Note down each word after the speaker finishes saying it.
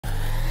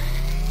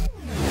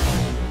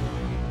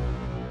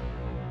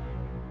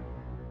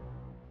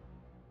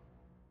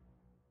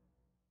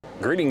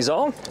Greetings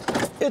all,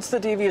 it's the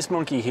Devious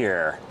Monkey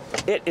here.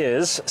 It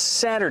is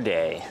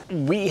Saturday.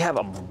 We have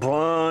a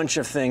bunch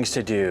of things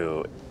to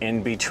do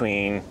in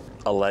between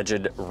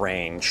alleged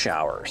rain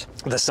showers.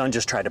 The sun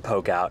just tried to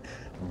poke out,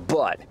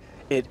 but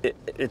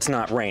it's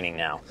not raining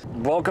now.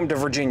 Welcome to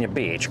Virginia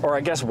Beach, or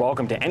I guess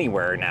welcome to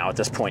anywhere now at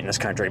this point in this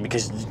country,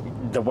 because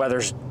the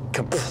weather's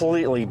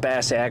completely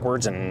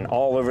bass-ackwards and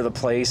all over the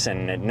place,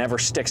 and it never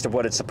sticks to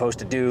what it's supposed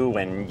to do,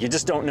 and you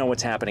just don't know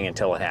what's happening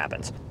until it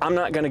happens. I'm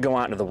not gonna go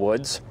out into the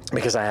woods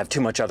because I have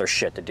too much other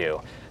shit to do.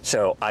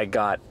 So I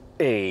got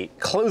a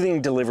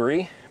clothing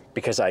delivery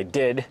because I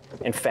did,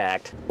 in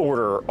fact,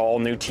 order all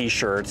new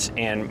t-shirts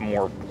and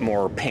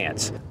more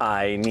pants.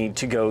 I need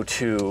to go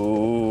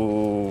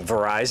to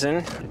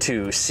Verizon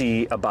to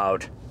see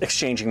about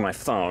exchanging my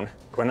phone.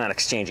 Well, not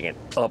exchanging it,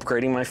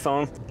 upgrading my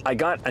phone. I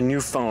got a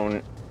new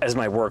phone as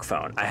my work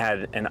phone. I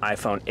had an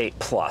iPhone 8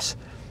 Plus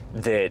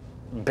that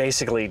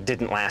basically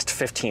didn't last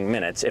 15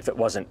 minutes if it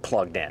wasn't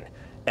plugged in,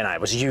 and I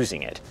was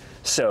using it.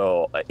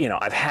 So, you know,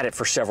 I've had it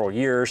for several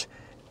years,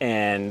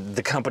 and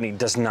the company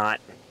does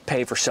not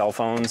pay for cell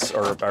phones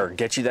or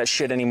get you that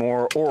shit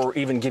anymore, or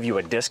even give you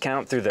a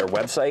discount through their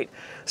website.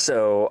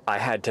 So I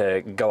had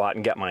to go out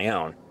and get my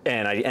own.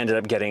 And I ended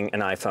up getting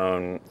an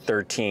iPhone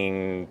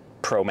 13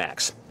 Pro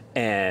Max.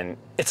 And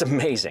it's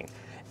amazing.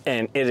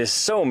 And it is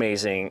so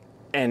amazing,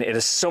 and it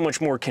is so much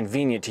more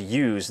convenient to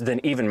use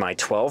than even my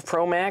 12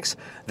 Pro Max,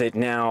 that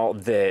now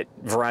that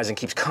Verizon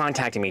keeps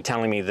contacting me,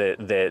 telling me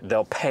that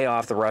they'll pay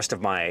off the rest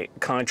of my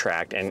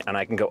contract and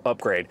I can go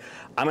upgrade.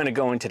 I'm gonna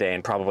go in today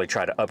and probably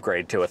try to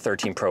upgrade to a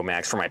 13 Pro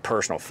Max for my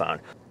personal phone.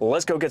 Well,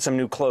 let's go get some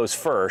new clothes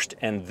first,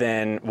 and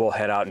then we'll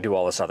head out and do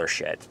all this other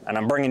shit. And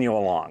I'm bringing you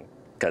along,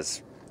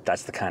 because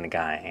that's the kind of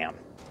guy I am.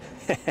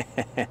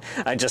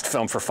 I just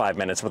filmed for 5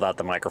 minutes without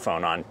the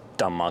microphone on,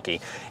 dumb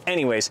monkey.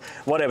 Anyways,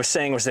 what I was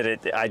saying was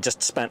that I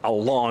just spent a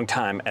long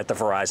time at the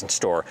Verizon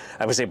store.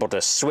 I was able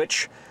to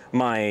switch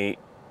my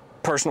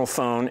personal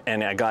phone,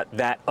 and I got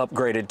that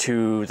upgraded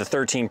to the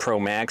 13 Pro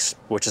Max,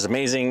 which is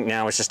amazing.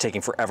 Now it's just taking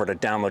forever to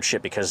download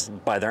shit because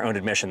by their own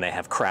admission, they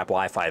have crap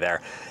Wi-Fi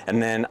there.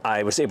 And then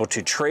I was able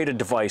to trade a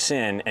device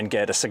in and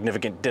get a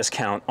significant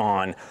discount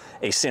on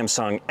a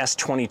Samsung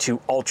S22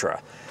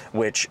 Ultra,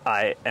 which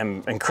I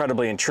am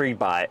incredibly intrigued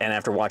by. And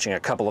after watching a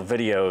couple of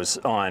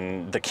videos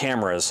on the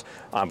cameras,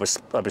 I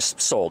was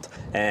sold,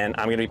 and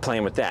I'm gonna be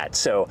playing with that.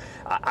 So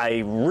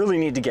I really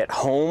need to get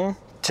home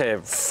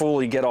to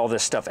fully get all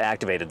this stuff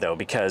activated though,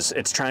 because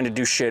it's trying to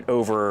do shit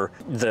over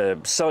the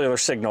cellular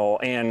signal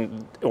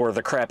or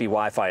the crappy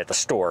Wi-Fi at the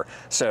store.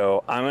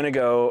 So I'm gonna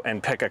go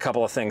and pick a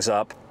couple of things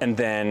up and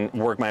then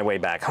work my way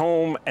back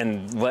home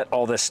and let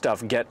all this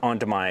stuff get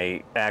onto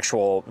my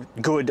actual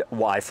good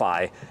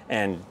Wi-Fi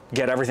and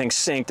get everything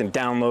synced and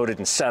downloaded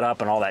and set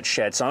up and all that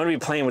shit. So I'm gonna be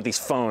playing with these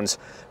phones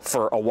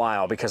for a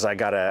while, because I've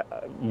got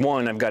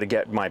to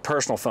get my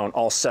personal phone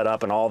all set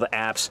up and all the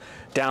apps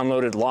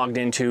downloaded, logged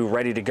into,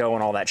 ready to go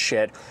and all that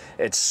shit.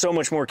 It's so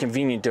much more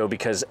convenient though,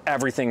 because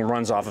everything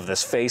runs off of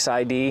this Face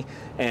ID,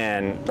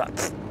 and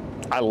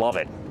I love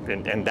it.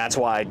 And that's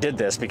why I did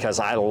this, because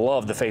I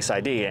love the Face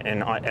ID. And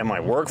my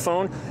work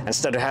phone,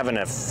 instead of having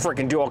to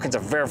freaking do all kinds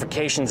of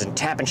verifications and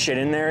tapping shit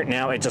in there,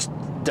 now it just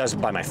does it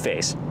by my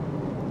face.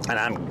 And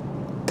I'm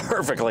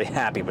perfectly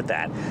happy with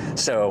that.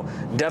 So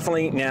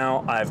definitely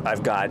now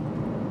I've got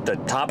the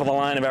top of the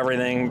line of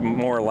everything,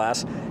 more or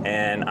less,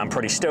 and I'm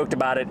pretty stoked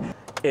about it.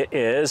 It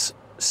is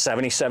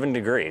 77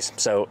 degrees,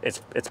 so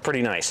it's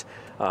pretty nice,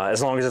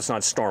 as long as it's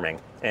not storming.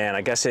 And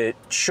I guess it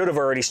should have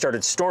already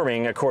started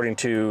storming, according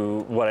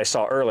to what I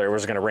saw earlier. It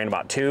was going to rain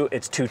about 2.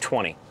 It's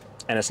 2:20,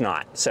 and it's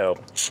not. So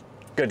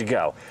good to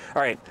go.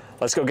 All right,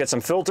 let's go get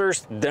some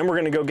filters. Then we're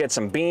going to go get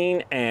some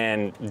bean,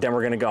 and then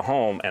we're going to go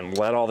home and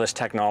let all this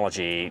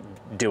technology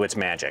do its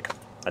magic.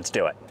 Let's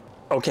do it.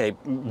 Okay,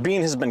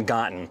 bean has been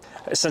gotten.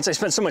 Since I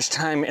spent so much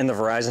time in the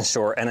Verizon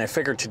store and I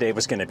figured today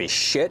was gonna be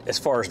shit as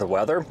far as the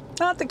weather,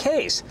 not the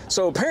case.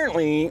 So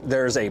apparently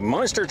there's a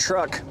monster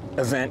truck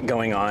event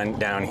going on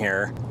down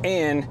here,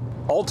 and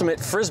Ultimate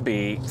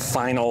Frisbee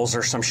finals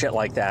or some shit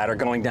like that are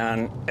going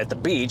down at the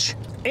beach,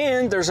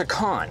 and there's a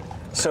con.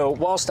 So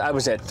whilst I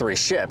was at Three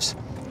Ships,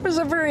 there's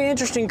a very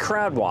interesting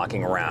crowd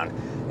walking around.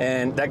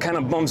 And that kind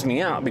of bums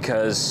me out,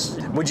 because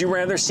would you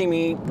rather see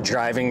me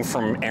driving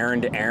from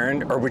errand to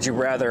errand, or would you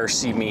rather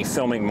see me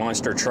filming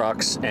monster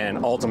trucks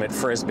and Ultimate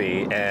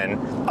Frisbee and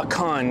a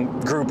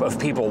con group of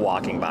people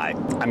walking by?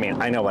 I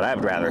mean, I know what I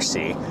would rather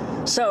see.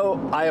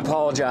 So I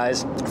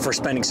apologize for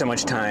spending so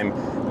much time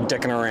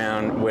dicking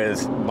around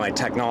with my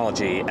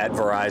technology at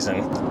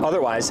Verizon.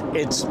 Otherwise,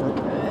 it's,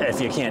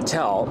 if you can't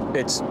tell,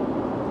 it's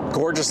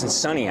gorgeous and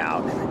sunny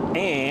out,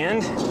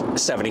 and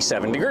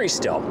 77 degrees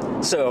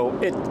still. So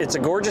it's a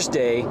gorgeous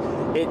day.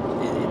 It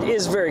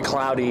is very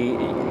cloudy.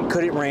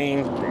 Could it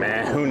rain?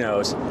 Who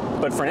knows?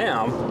 But for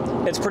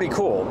now, it's pretty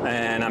cool,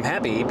 and I'm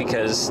happy,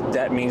 because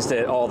that means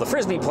that all the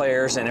Frisbee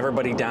players and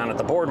everybody down at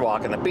the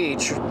boardwalk and the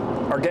beach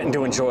are getting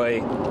to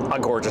enjoy a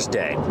gorgeous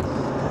day.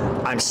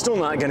 I'm still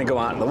not going to go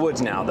out in the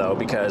woods now, though,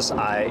 because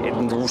I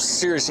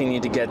seriously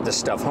need to get this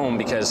stuff home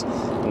because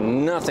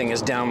nothing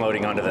is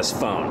downloading onto this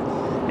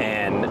phone.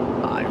 And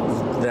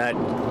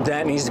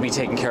that needs to be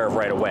taken care of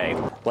right away.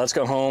 Let's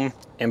go home,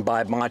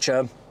 imbibe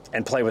matcha,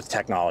 and play with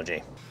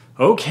technology.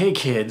 Okay,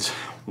 kids,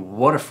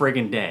 what a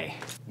friggin' day.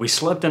 We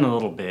slept in a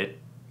little bit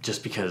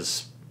just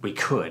because we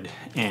could,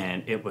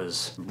 and it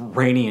was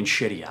rainy and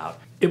shitty out.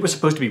 It was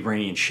supposed to be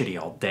rainy and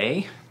shitty all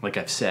day, like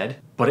I've said,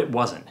 but it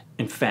wasn't.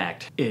 In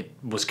fact, it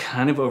was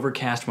kind of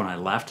overcast when I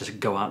left to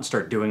go out and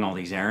start doing all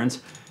these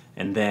errands,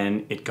 and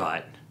then it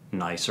got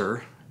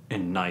nicer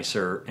and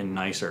nicer and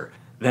nicer.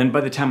 Then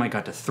by the time I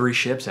got to 3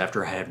 ships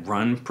after I had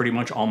run pretty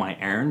much all my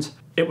errands,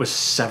 it was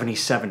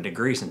 77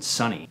 degrees and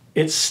sunny.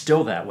 It's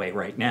still that way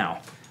right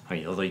now. I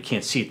mean, although you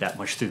can't see it that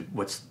much through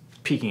what's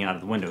peeking out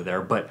of the window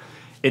there, but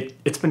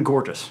it's been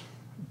gorgeous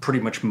pretty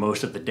much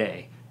most of the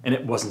day. And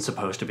it wasn't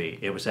supposed to be.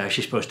 It was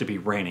actually supposed to be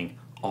raining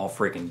all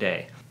friggin'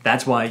 day.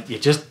 That's why you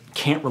just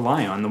can't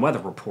rely on the weather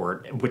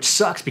report, which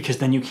sucks because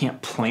then you can't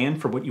plan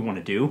for what you want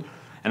to do.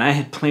 And I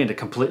had planned a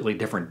completely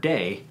different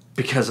day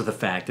because of the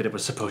fact that it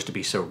was supposed to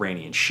be so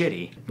rainy and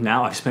shitty.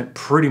 Now I've spent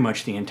pretty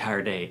much the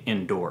entire day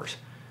indoors.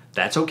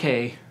 That's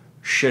okay.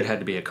 Shit had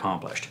to be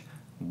accomplished.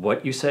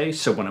 What you say?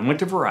 So when I went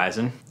to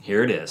Verizon,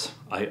 here it is.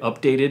 I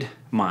updated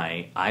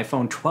my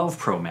iPhone 12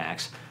 Pro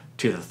Max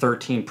to the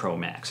 13 Pro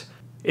Max.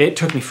 It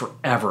took me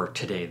forever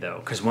today though,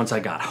 because once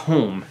I got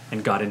home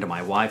and got into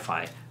my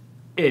Wi-Fi,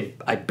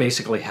 I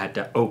basically had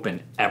to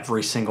open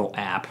every single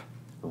app,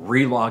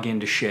 re-log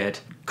into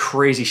shit,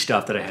 crazy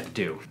stuff that I had to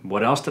do.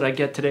 What else did I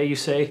get today, you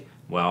say?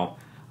 Well,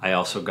 I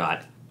also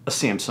got a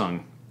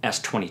Samsung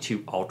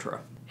S22 Ultra.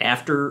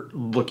 After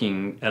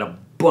looking at a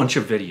bunch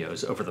of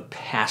videos over the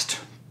past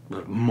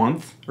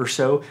month or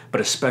so,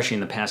 but especially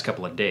in the past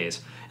couple of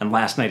days, and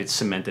last night it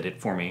cemented it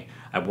for me.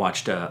 I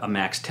watched a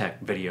Max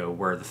Tech video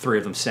where the 3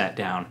 of them sat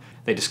down.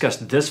 They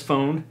discussed this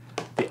phone,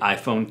 the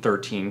iPhone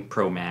 13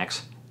 Pro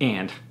Max,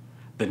 and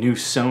the new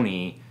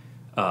Sony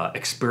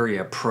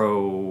Xperia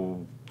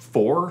Pro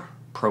 4,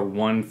 Pro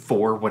 1,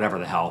 4, whatever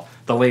the hell,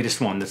 the latest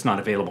one that's not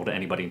available to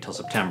anybody until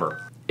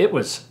September. It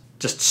was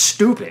just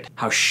stupid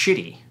how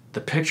shitty the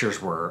pictures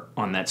were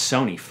on that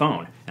Sony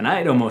phone. And I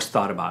had almost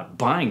thought about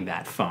buying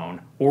that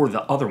phone or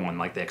the other one,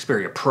 like the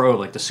Xperia Pro,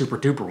 like the super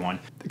duper one,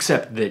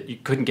 except that you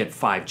couldn't get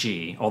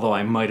 5G, although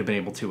I might have been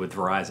able to with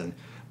Verizon.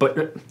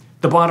 But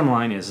the bottom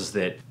line is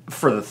that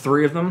for the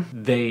 3 of them,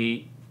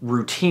 they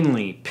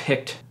routinely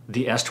picked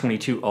the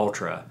S22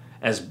 Ultra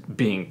as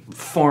being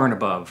far and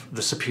above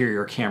the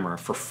superior camera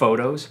for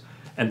photos,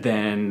 and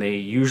then they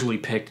usually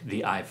picked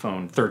the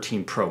iPhone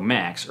 13 Pro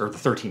Max or the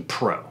 13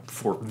 Pro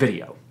for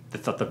video. They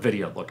thought the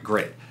video looked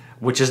great,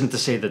 which isn't to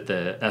say that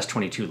the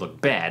S22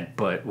 looked bad,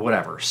 but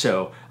whatever.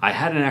 So I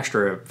had an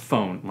extra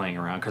phone laying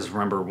around because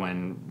remember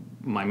when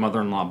my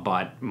mother-in-law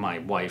bought my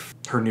wife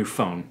her new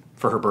phone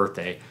for her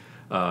birthday,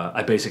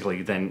 I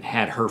basically then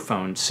had her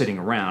phone sitting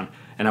around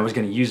and I was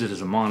going to use it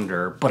as a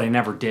monitor, but I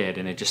never did,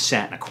 and it just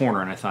sat in a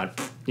corner, and I thought,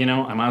 you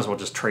know, I might as well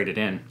just trade it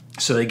in.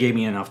 So they gave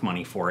me enough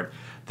money for it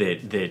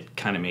that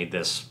kind of made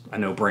this a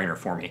no-brainer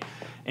for me.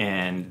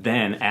 And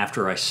then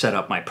after I set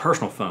up my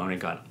personal phone and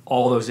got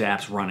all those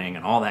apps running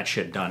and all that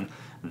shit done,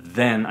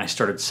 then I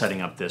started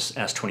setting up this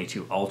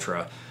S22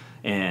 Ultra,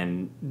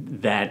 and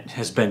that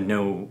has been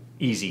no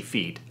easy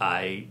feat.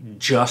 I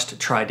just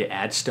tried to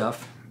add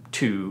stuff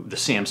to the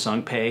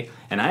Samsung Pay,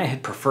 and I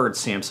had preferred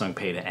Samsung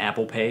Pay to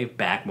Apple Pay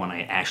back when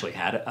I actually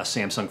had a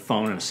Samsung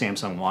phone and a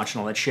Samsung watch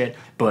and all that shit,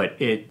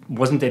 but it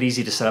wasn't that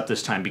easy to set up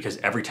this time because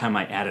every time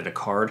I added a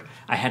card,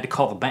 I had to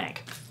call the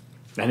bank.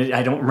 And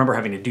I don't remember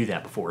having to do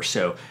that before,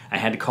 so I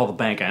had to call the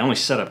bank. I only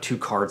set up 2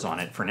 cards on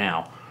it for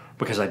now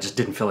because I just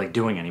didn't feel like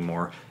doing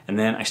anymore. And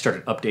then I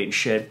started updating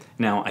shit.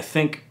 Now, I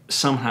think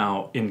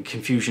somehow in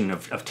confusion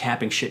of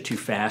tapping shit too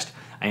fast,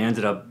 I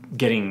ended up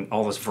getting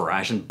all this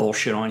Verizon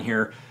bullshit on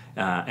here.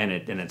 And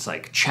it's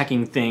like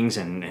checking things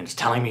and it's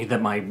telling me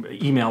that my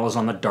email is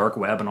on the dark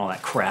web and all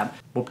that crap.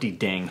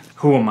 Whoop-de-ding.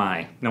 Who am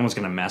I? No one's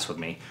gonna mess with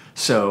me.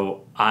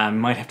 So I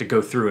might have to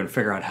go through and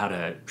figure out how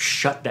to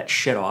shut that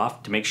shit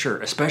off to make sure,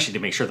 especially to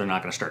make sure they're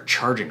not gonna start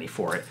charging me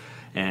for it,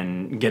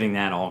 and getting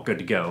that all good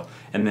to go.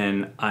 And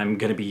then I'm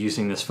gonna be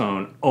using this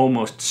phone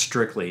almost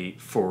strictly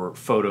for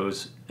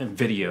photos and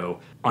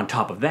video. On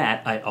top of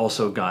that, I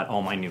also got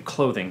all my new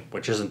clothing,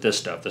 which isn't this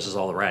stuff. This is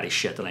all the ratty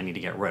shit that I need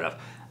to get rid of.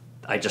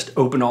 I just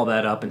opened all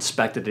that up,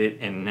 inspected it,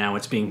 and now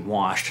it's being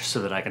washed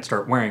so that I can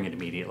start wearing it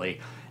immediately.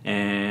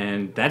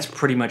 And that's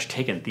pretty much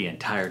taken the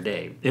entire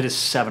day. It is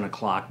 7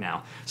 o'clock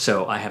now,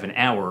 so I have an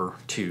hour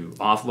to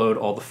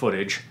offload all the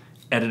footage,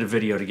 edit a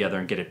video together,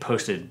 and get it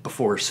posted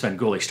before Sven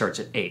Gulli starts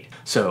at 8.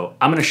 So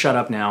I'm gonna shut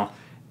up now.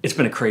 It's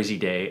been a crazy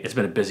day, it's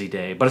been a busy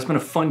day, but it's been a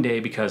fun day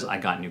because I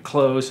got new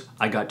clothes,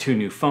 I got 2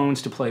 new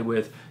phones to play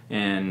with,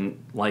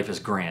 and life is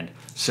grand.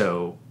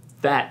 So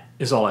that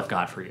is all I've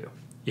got for you.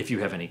 If you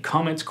have any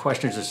comments,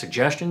 questions, or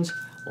suggestions,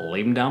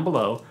 leave them down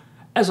below.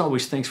 As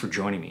always, thanks for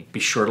joining me. Be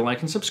sure to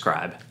like and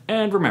subscribe.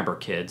 And remember,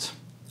 kids,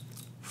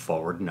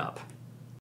 forward and up.